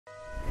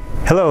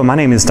Hello, my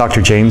name is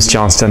Dr. James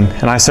Johnston,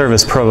 and I serve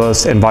as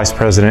Provost and Vice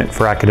President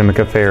for Academic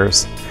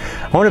Affairs.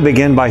 I want to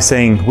begin by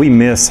saying we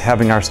miss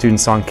having our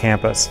students on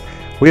campus.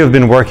 We have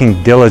been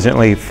working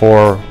diligently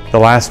for the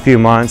last few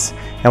months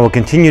and will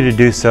continue to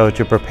do so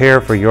to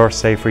prepare for your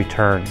safe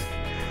return.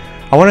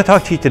 I want to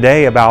talk to you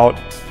today about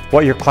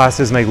what your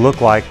classes may look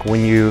like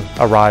when you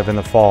arrive in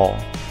the fall.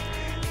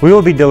 We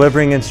will be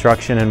delivering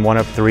instruction in one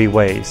of three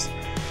ways.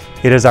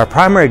 It is our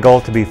primary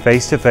goal to be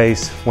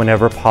face-to-face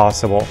whenever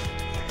possible.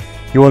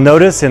 You will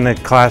notice in the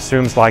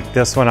classrooms like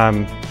this one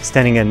I'm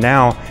standing in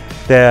now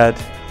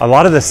that a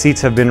lot of the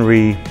seats have been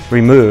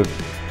removed.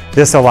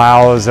 This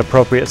allows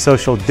appropriate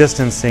social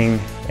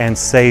distancing and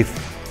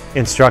safe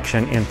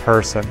instruction in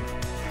person.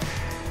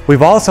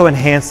 We've also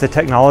enhanced the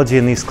technology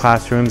in these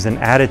classrooms and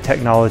added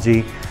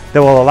technology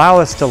that will allow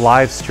us to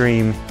live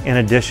stream in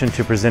addition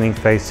to presenting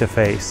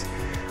face-to-face.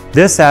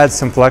 This adds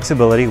some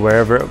flexibility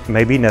wherever it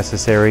may be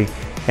necessary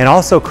and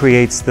also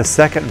creates the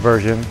second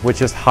version,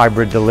 which is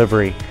hybrid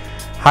delivery.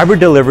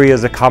 Hybrid delivery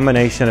is a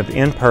combination of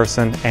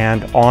in-person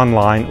and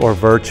online or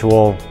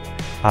virtual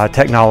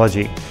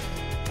technology.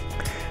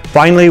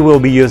 Finally, we'll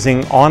be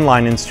using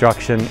online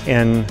instruction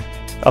in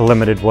a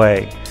limited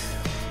way.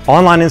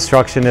 Online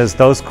instruction is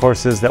those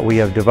courses that we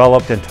have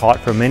developed and taught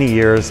for many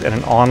years in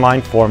an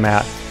online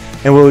format,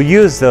 and we'll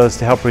use those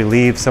to help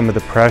relieve some of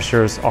the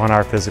pressures on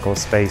our physical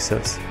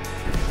spaces.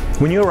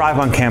 When you arrive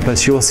on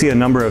campus, you will see a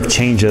number of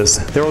changes.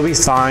 There will be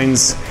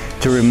signs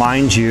to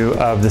remind you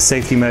of the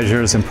safety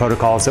measures and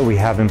protocols that we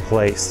have in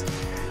place.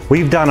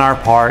 We've done our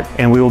part,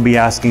 and we will be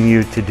asking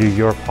you to do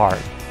your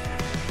part.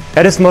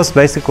 At its most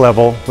basic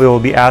level, we will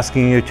be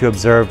asking you to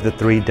observe the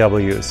 3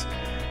 W's.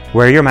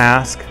 Wear your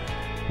mask,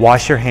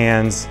 wash your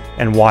hands,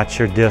 and watch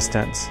your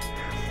distance.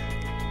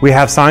 We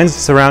have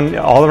signs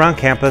all around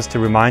campus to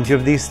remind you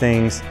of these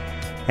things.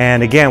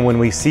 And again, when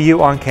we see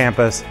you on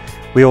campus,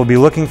 we will be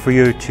looking for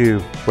you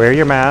to wear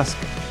your mask,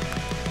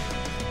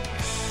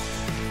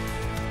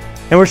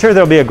 and we're sure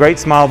there'll be a great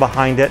smile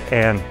behind it,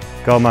 and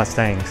go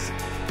Mustangs.